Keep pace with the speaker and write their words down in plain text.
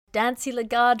Dancy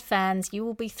Lagarde fans, you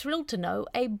will be thrilled to know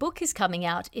a book is coming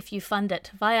out if you fund it.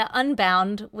 Via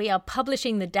Unbound, we are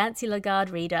publishing The Dancy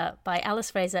Lagarde Reader by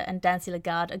Alice Fraser and Dancy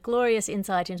Lagarde, a glorious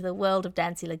insight into the world of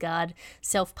Dancy Lagarde,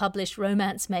 self-published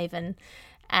romance maven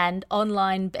and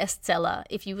online bestseller.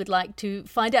 If you would like to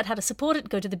find out how to support it,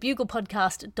 go to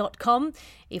thebuglepodcast.com.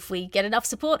 If we get enough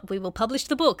support, we will publish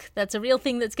the book. That's a real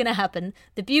thing that's going to happen.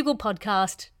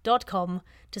 Thebuglepodcast.com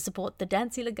to support The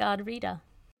Dancy Lagarde Reader.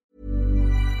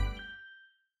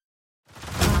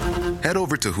 Head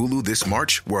over to Hulu this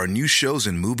March, where our new shows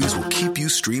and movies will keep you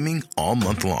streaming all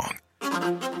month long.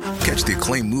 Catch the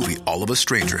acclaimed movie All of Us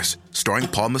Strangers, starring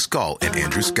Paul Mescal and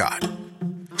Andrew Scott.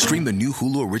 Stream the new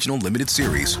Hulu original limited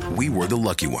series We Were the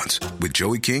Lucky Ones with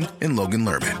Joey King and Logan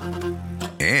Lerman.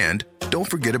 And don't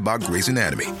forget about Grey's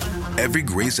Anatomy. Every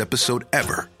Grey's episode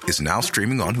ever is now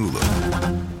streaming on Hulu.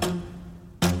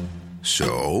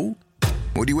 So,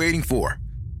 what are you waiting for?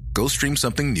 Go stream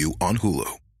something new on Hulu.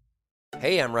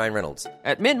 Hey, I'm Ryan Reynolds.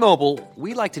 At Mint Mobile,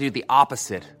 we like to do the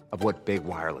opposite of what Big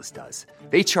Wireless does.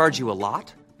 They charge you a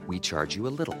lot, we charge you a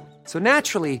little. So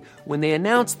naturally, when they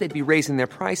announced they'd be raising their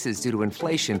prices due to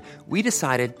inflation, we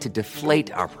decided to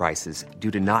deflate our prices due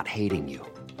to not hating you.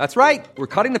 That's right. We're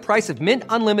cutting the price of Mint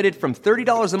Unlimited from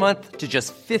 $30 a month to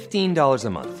just $15 a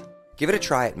month. Give it a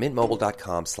try at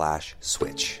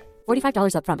mintmobile.com/switch.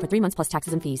 $45 up front for 3 months plus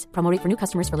taxes and fees. Promo rate for new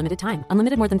customers for limited time.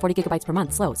 Unlimited more than 40 gigabytes per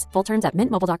month. Slows full terms at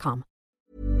mintmobile.com.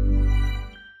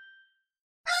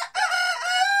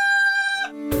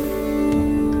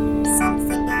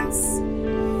 Something else.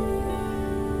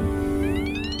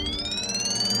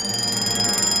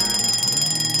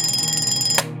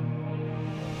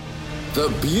 The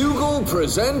Bugle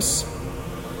presents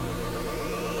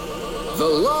The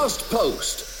Last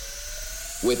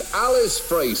Post with Alice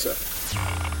Fraser.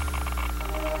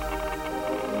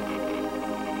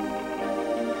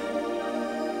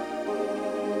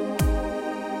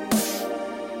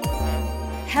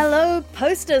 Hello,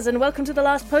 posters, and welcome to The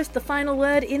Last Post, the final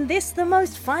word in this, the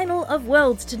most final of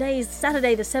worlds. Today is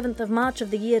Saturday, the 7th of March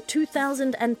of the year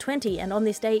 2020, and on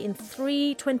this day in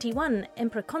 321,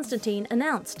 Emperor Constantine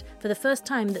announced for the first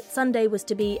time that Sunday was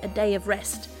to be a day of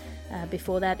rest.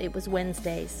 Before that, it was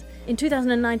Wednesdays. In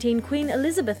 2019, Queen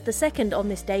Elizabeth II on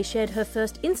this day shared her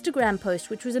first Instagram post,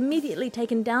 which was immediately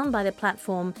taken down by the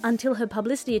platform until her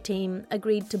publicity team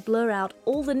agreed to blur out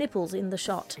all the nipples in the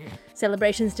shot.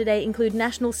 Celebrations today include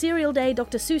National Cereal Day,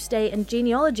 Dr. Seuss Day, and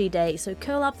Genealogy Day, so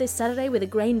curl up this Saturday with a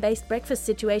grain-based breakfast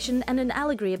situation and an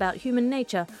allegory about human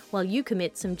nature while you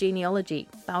commit some genealogy.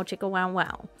 Bow chicka wow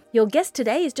wow. Your guest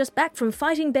today is just back from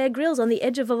fighting Bear Grylls on the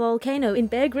edge of a volcano in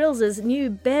Bear Grylls' new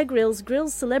Bear Grylls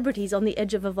Grills Celebrities on the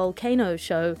Edge of a Volcano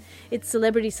show. It's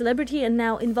celebrity and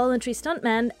now involuntary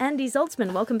stuntman Andy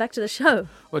Zaltzman. Welcome back to the show.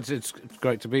 Well, it's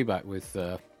great to be back with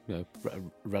a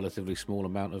relatively small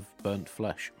amount of burnt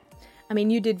flesh. I mean,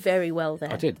 you did very well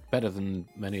there. I did, better than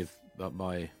many of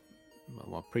my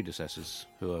predecessors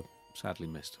who are sadly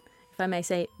missed. If I may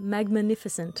say,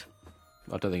 magnificent.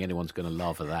 I don't think anyone's going to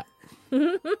laugh at that.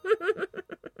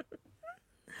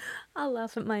 I'll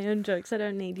laugh at my own jokes. I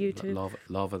don't need you to.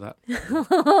 Laugh at that.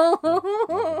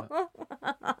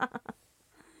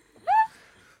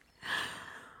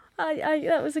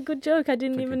 That was a good joke. I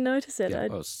didn't even notice it. Yeah, I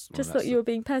just thought you were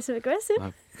being passive aggressive.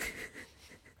 No.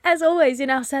 As always,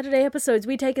 in our Saturday episodes,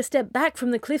 we take a step back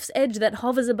from the cliff's edge that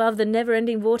hovers above the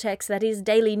never-ending vortex that is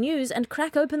daily news and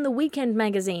crack open the weekend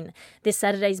magazine. This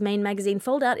Saturday's main magazine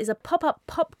fold-out is a pop-up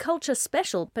pop culture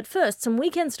special, but first, some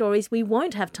weekend stories we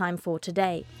won't have time for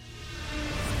today.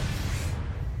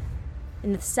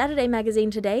 In the Saturday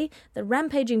magazine today, the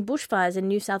rampaging bushfires in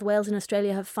New South Wales and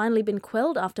Australia have finally been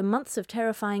quelled after months of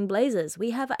terrifying blazes.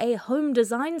 We have a home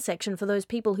design section for those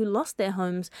people who lost their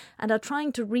homes and are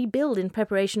trying to rebuild in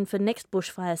preparation for next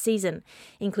bushfire season,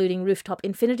 including rooftop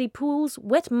infinity pools,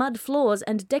 wet mud floors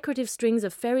and decorative strings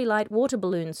of fairy-light water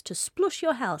balloons to splush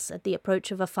your house at the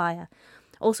approach of a fire.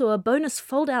 Also a bonus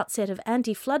fold-out set of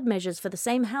anti-flood measures for the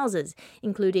same houses,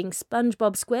 including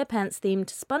SpongeBob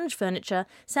SquarePants-themed sponge furniture,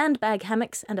 sandbag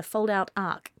hammocks, and a fold-out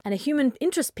ark. And a human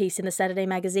interest piece in the Saturday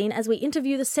magazine as we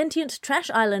interview the sentient trash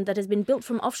island that has been built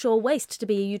from offshore waste to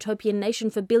be a utopian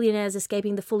nation for billionaires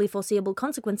escaping the fully foreseeable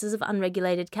consequences of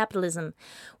unregulated capitalism.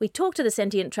 We talk to the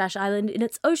sentient trash island in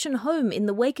its ocean home in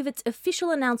the wake of its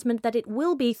official announcement that it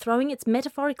will be throwing its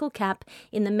metaphorical cap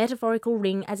in the metaphorical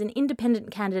ring as an independent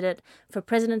candidate for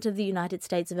President of the United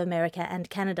States of America and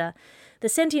Canada. The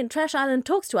sentient trash island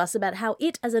talks to us about how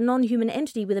it, as a non-human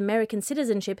entity with American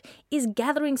citizenship, is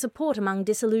gathering support among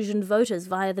disillusioned voters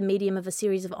via the medium of a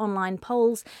series of online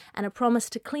polls and a promise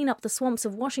to clean up the swamps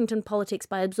of Washington politics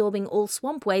by absorbing all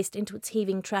swamp waste into its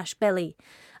heaving trash belly.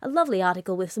 A lovely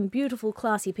article with some beautiful,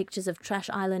 classy pictures of Trash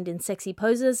Island in sexy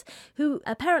poses, who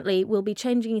apparently will be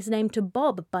changing his name to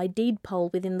Bob by deed poll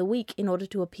within the week in order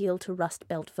to appeal to Rust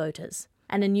Belt voters.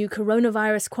 And a new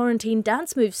coronavirus quarantine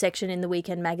dance move section in the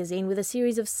Weekend magazine with a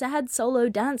series of sad solo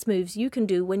dance moves you can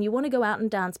do when you want to go out and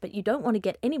dance but you don't want to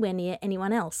get anywhere near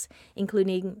anyone else,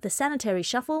 including the sanitary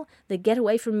shuffle, the get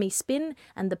away from me spin,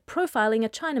 and the profiling a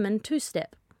Chinaman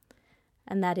two-step.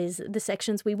 And that is the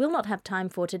sections we will not have time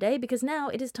for today, because now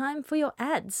it is time for your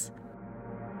ads.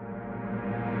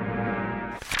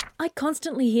 I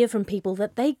constantly hear from people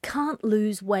that they can't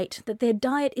lose weight, that their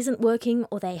diet isn't working,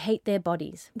 or they hate their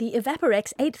bodies. The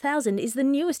Evaporex 8000 is the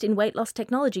newest in weight loss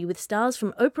technology, with stars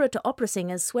from Oprah to opera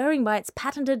singers swearing by its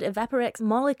patented Evaporex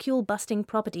molecule-busting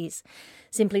properties.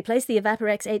 Simply place the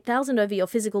Evaporex 8000 over your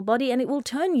physical body and it will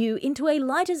turn you into a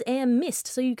light-as-air mist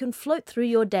so you can float through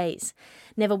your days.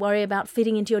 Never worry about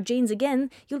fitting into your jeans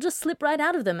again, you'll just slip right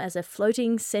out of them as a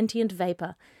floating, sentient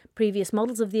vapour. Previous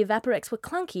models of the Evaporex were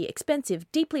clunky, expensive,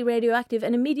 deeply radioactive,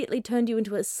 and immediately turned you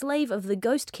into a slave of the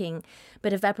Ghost King.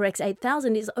 But Evaporex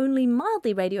 8000 is only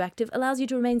mildly radioactive, allows you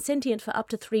to remain sentient for up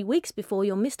to 3 weeks before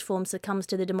your mist form succumbs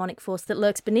to the demonic force that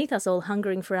lurks beneath us all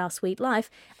hungering for our sweet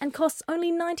life, and costs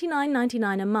only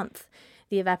 $99.99 a month.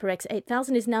 The Evaporex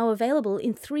 8000 is now available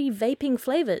in 3 vaping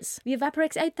flavours. The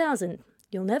Evaporex 8000.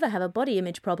 You'll never have a body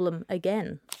image problem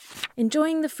again.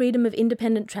 Enjoying the freedom of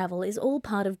independent travel is all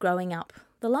part of growing up.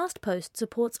 The Last Post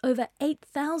supports over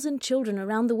 8,000 children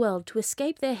around the world to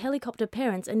escape their helicopter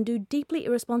parents and do deeply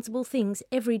irresponsible things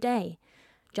every day.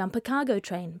 Jump a cargo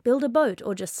train, build a boat,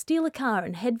 or just steal a car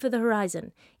and head for the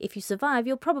horizon. If you survive,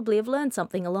 you'll probably have learned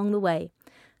something along the way.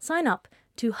 Sign up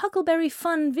to Huckleberry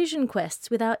Fun Vision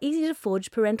Quests with our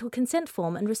easy-to-forge parental consent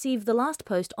form and receive the Last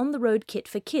Post on-the-road kit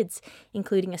for kids,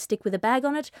 including a stick with a bag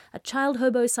on it, a child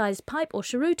hobo-sized pipe or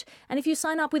cheroot, and if you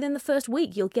sign up within the first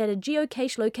week, you'll get a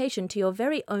geocache location to your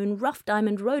very own rough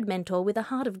diamond road mentor with a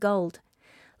heart of gold.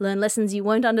 Learn lessons you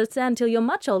won't understand till you're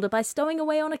much older by stowing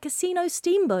away on a casino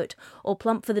steamboat, or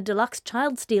plump for the deluxe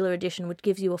Child Stealer edition, which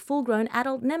gives you a full-grown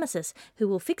adult nemesis who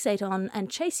will fixate on and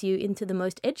chase you into the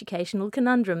most educational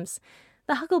conundrums.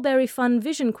 The Huckleberry Fun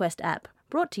Vision Quest app,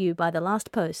 brought to you by The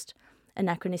Last Post.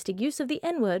 Anachronistic use of the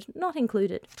N-word not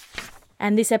included.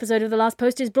 And this episode of The Last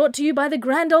Post is brought to you by the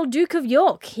Grand Old Duke of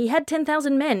York. He had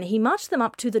 10,000 men. He marched them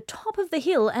up to the top of the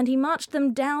hill, and he marched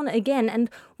them down again. And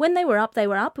when they were up,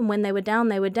 and when they were down,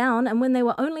 they were down. And when they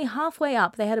were only halfway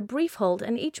up, they had a brief halt,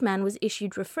 and each man was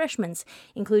issued refreshments,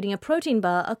 including a protein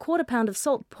bar, a quarter pound of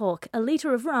salt pork, a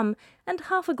litre of rum, and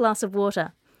half a glass of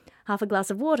water. Half a glass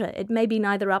of water. It may be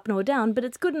neither up nor down, but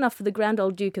it's good enough for the Grand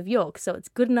Old Duke of York, so it's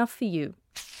good enough for you.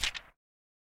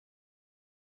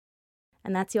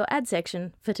 And that's your ad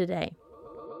section for today.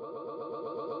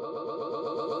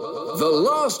 The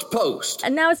Last Post.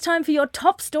 And now it's time for your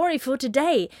top story for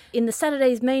today. In the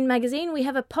Saturday's Main magazine, we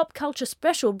have a pop culture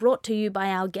special brought to you by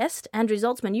our guest, Andrew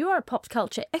Zaltzman. You are a pop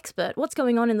culture expert. What's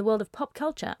going on in the world of pop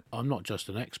culture? I'm not just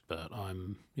an expert.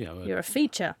 I'm, You're a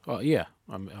feature. Yeah,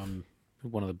 I'm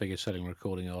one of the biggest selling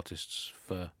recording artists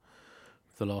for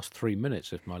the last 3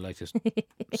 minutes, if my latest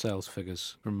sales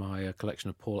figures from my collection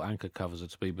of Paul Anka covers are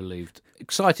to be believed.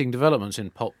 Exciting developments in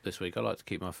pop this week. I like to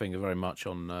keep my finger very much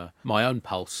on my own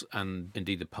pulse and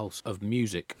indeed the pulse of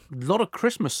music. A lot of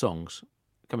Christmas songs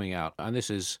coming out, and this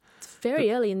is... It's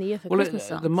very early in the year for Christmas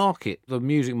songs. The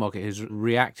music market has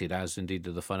reacted, as indeed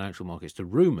do the financial markets, to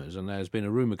rumours, and there's been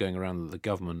a rumour going around that the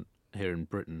government here in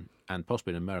Britain and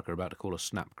possibly in America are about to call a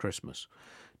snap Christmas,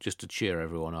 just to cheer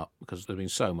everyone up, because there's been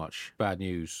so much bad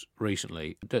news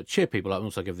recently to cheer people up and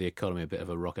also give the economy a bit of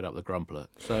a rocket up the grumpler.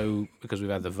 So, because we've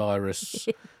had the virus,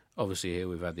 obviously here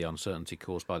we've had the uncertainty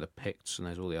caused by the Picts, and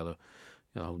there's all the other,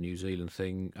 the whole New Zealand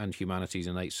thing, and humanity's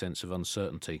innate sense of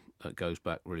uncertainty that goes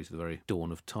back really to the very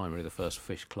dawn of time, really the first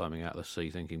fish climbing out of the sea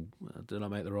thinking, did I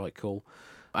make the right call?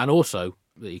 And also,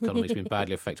 the economy's been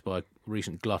badly affected by a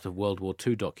recent glut of World War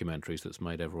II documentaries that's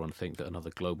made everyone think that another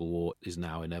global war is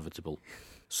now inevitable.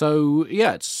 So,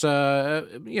 yeah, it's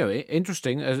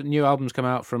interesting. New albums come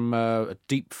out from a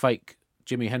deep fake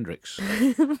Jimi Hendrix.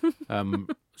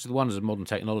 It's the wonders of modern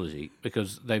technology,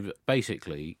 because they've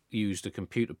basically used a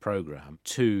computer program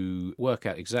to work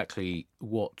out exactly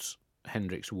what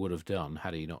Hendrix would have done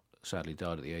had he not sadly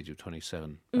died at the age of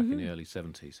 27 back in the early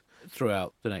 70s,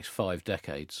 throughout the next 5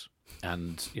 decades,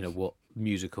 and what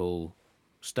musical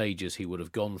stages he would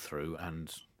have gone through,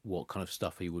 and what kind of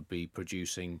stuff he would be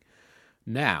producing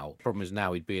now. Problem is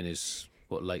now he'd be in his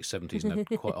late 70s and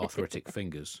have quite arthritic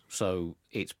fingers, so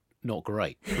it's not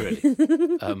great, really,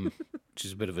 which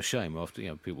is a bit of a shame after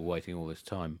people waiting all this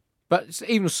time. But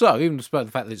even despite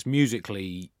the fact that it's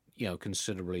musically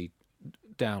considerably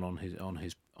down on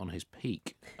his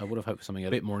peak, I would have hoped for something a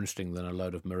bit more interesting than a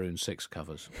load of Maroon 6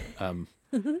 covers.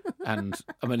 And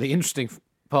I mean, the interesting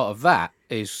part of that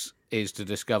is to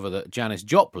discover that Janis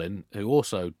Joplin, who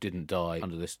also didn't die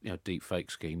under this deep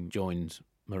fake scheme, joined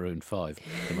Maroon 5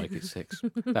 to make it 6.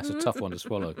 That's a tough one to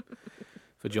swallow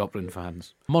for Joplin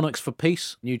fans. Monarchs for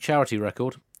Peace, new charity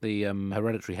record. The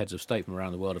hereditary heads of state from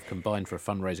around the world have combined for a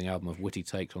fundraising album of witty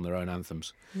takes on their own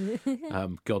anthems.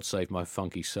 God Save My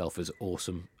Funky Self is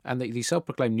awesome. And the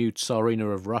self-proclaimed new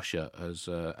Tsarina of Russia has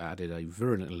added a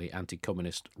virulently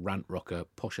anti-communist rant rocker,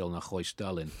 Poshel Nachoy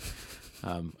Stalin.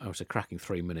 It's a cracking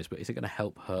 3 minutes, but is it going to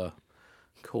help her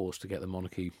cause to get the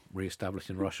monarchy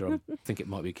re-established in Russia? I think it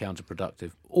might be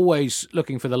counterproductive. Always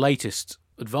looking for the latest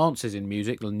advances in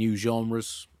music, the new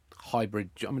genres, hybrid.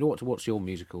 I mean, what's your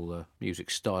music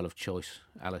style of choice,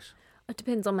 Alice? It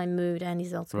depends on my mood, Andy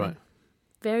Zaltzman. Right.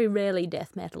 Very rarely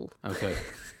death metal. Okay.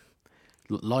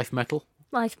 Life metal?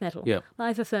 Life metal. Yeah.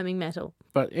 Life-affirming metal.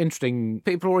 But interesting.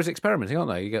 People are always experimenting, aren't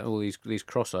they? You get all these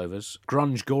crossovers.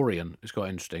 Grunge Gorian is quite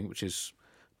interesting, which is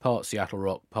part Seattle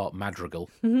rock, part madrigal.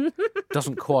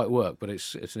 Doesn't quite work, but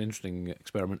it's an interesting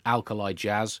experiment. Alkali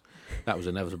jazz, that was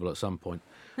inevitable at some point.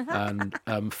 And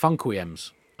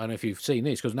Funkwiems. I don't know if you've seen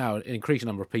these, because now an increasing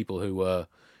number of people who were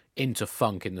into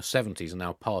funk in the 70s are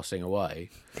now passing away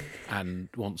and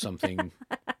want something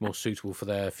more suitable for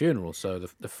their funeral. So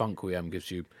the Funkwiem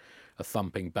gives you a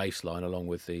thumping bass line along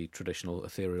with the traditional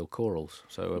ethereal chorals.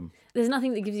 So there's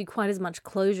nothing that gives you quite as much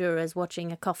closure as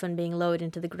watching a coffin being lowered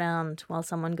into the ground while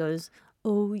someone goes,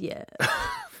 "Oh yeah."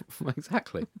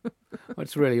 Exactly. Well,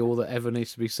 it's really all that ever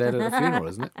needs to be said at a funeral,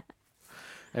 isn't it?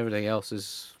 Everything else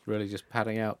is really just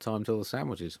padding out time till the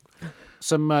sandwiches.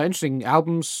 Some interesting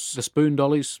albums: The Spoon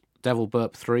Dollies, Devil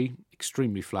Burp 3,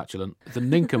 extremely flatulent. The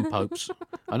Nincompopes,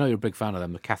 I know you're a big fan of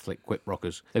them, the Catholic quip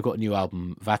rockers. They've got a new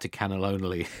album,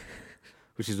 Vaticanalonely,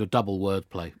 which is a double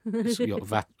wordplay. It's got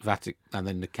Vatic and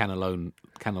then the cannellone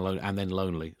and then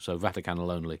lonely. So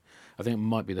Vaticanalonely. I think it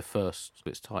might be the first of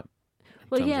its type.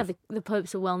 Well, yeah, the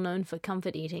popes are well known for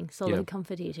comfort eating, solid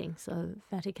comfort eating. So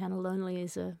Vaticanalonely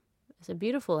is a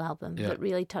beautiful album that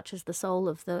really touches the soul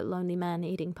of the lonely man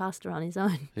eating pasta on his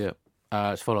own. Yeah.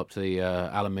 It's follow-up to the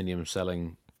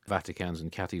aluminium-selling Vaticans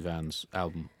and Cativans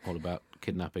album, all about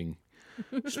kidnapping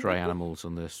stray animals.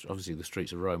 And obviously the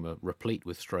streets of Rome are replete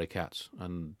with stray cats.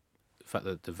 And the fact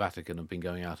that the Vatican have been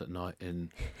going out at night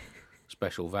in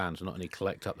special vans to not only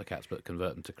collect up the cats but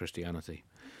convert them to Christianity.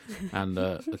 And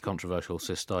the controversial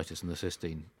cystitis and the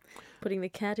Sistine. Putting the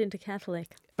cat into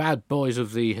Catholic. Bad boys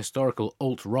of the historical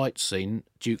alt-right scene,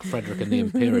 Duke Frederick and the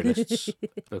Imperialists.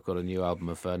 They've got a new album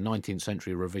of 19th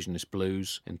century revisionist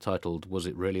blues entitled Was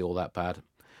It Really All That Bad?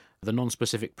 The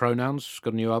Non-Specific Pronouns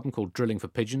got a new album called Drilling for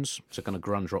Pigeons. It's a kind of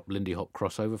grunge rock Lindy Hop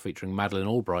crossover featuring Madeleine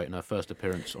Albright in her first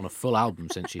appearance on a full album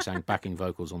since she sang backing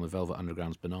vocals on the Velvet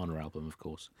Underground's Banana album, of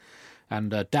course.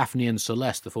 And Daphne and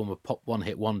Celeste, the former pop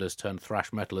one-hit wonders turned thrash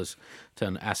metalers,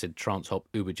 turned acid, trance hop,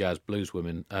 uber jazz blues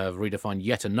women, have redefined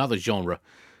yet another genre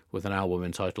with an album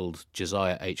entitled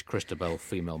Josiah H. Christabel,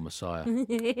 Female Messiah.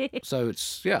 So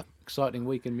it's, exciting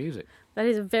week in music. That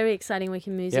is a very exciting week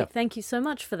in music. Yeah. Thank you so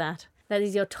much for that. That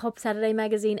is your Top Saturday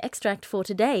Magazine extract for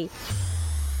today.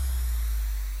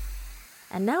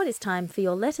 And now it is time for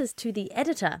your letters to the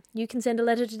editor. You can send a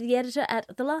letter to the editor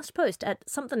at the last post at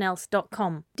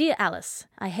somethingelse.com. Dear Alice,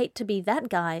 I hate to be that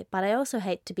guy, but I also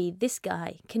hate to be this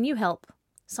guy. Can you help?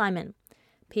 Simon.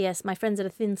 P.S. My friends at A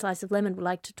Thin Slice of Lemon would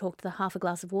like to talk to the Half a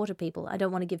Glass of Water people. I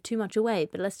don't want to give too much away,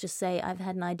 but let's just say I've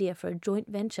had an idea for a joint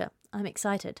venture. I'm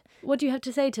excited. What do you have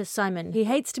to say to Simon? He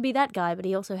hates to be that guy, but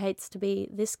he also hates to be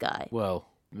this guy. Well,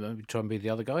 maybe try and be the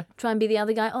other guy? Try and be the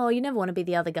other guy? Oh, you never want to be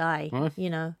the other guy, Right. You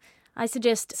know. I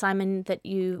suggest, Simon, that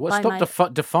you... Well,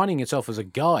 stop defining yourself as a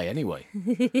guy, anyway.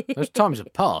 Those times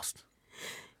have passed.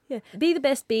 Yeah. Be the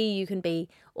best bee you can be,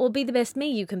 or be the best me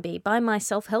you can be. Buy my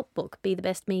self-help book, Be the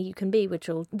Best Me You Can Be, which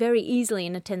will very easily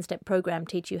in a 10-step program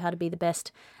teach you how to be the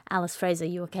best Alice Fraser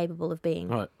you are capable of being.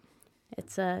 Right.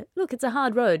 It's a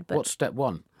hard road, but... What's step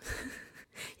one?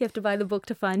 You have to buy the book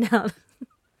to find out.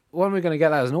 When are we going to get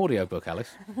that as an audiobook,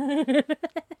 Alice?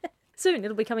 Soon.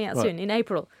 It'll be coming out soon, in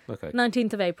April. Okay.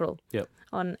 19th of April. Yep.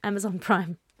 On Amazon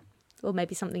Prime. Or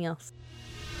maybe something else.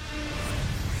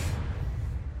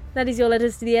 That is your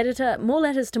letters to the editor. More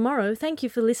letters tomorrow. Thank you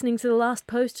for listening to The Last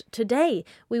Post today.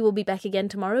 We will be back again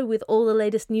tomorrow with all the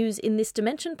latest news in this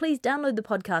dimension. Please download the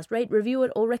podcast, rate, review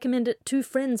it, or recommend it to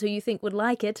friends who you think would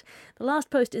like it. The Last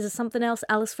Post is a Something Else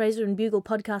Alice Fraser and Bugle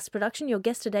podcast production. Your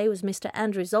guest today was Mr.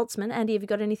 Andrew Zaltzman. Andy, have you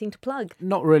got anything to plug?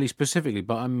 Not really specifically,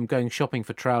 but I'm going shopping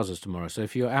for trousers tomorrow. So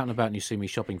if you're out and about and you see me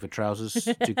shopping for trousers,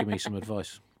 do give me some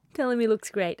advice. Tell him he looks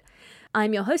great.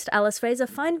 I'm your host, Alice Fraser.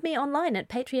 Find me online at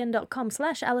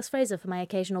patreon.com/Alice Fraser for my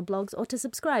occasional blogs or to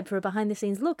subscribe for a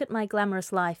behind-the-scenes look at my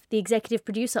glamorous life. The executive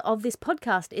producer of this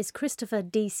podcast is Christopher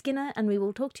D. Skinner, and we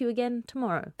will talk to you again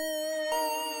tomorrow.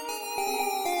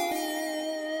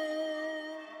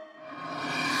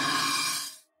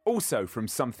 Also from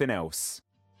Something Else.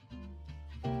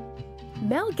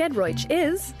 Mel Gedroych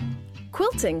is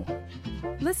quilting.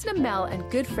 Listen to Mel and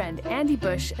good friend Andy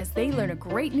Bush as they learn a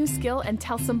great new skill and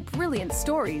tell some brilliant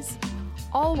stories,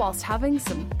 all whilst having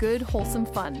some good, wholesome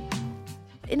fun.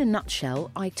 In a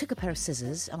nutshell, I took a pair of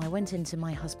scissors and I went into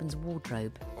my husband's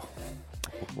wardrobe.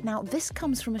 Now, this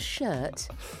comes from a shirt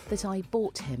that I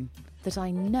bought him that I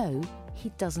know he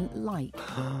doesn't like.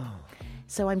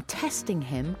 So I'm testing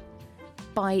him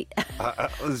by...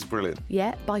 this is brilliant.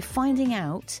 Yeah, by finding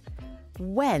out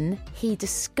when he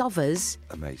discovers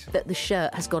that the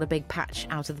shirt has got a big patch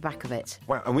out of the back of it.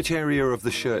 Wow, and which area of the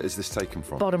shirt is this taken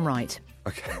from? Bottom right.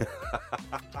 Okay.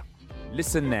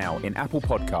 Listen now in Apple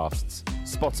Podcasts,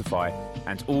 Spotify,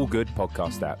 and all good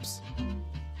podcast apps.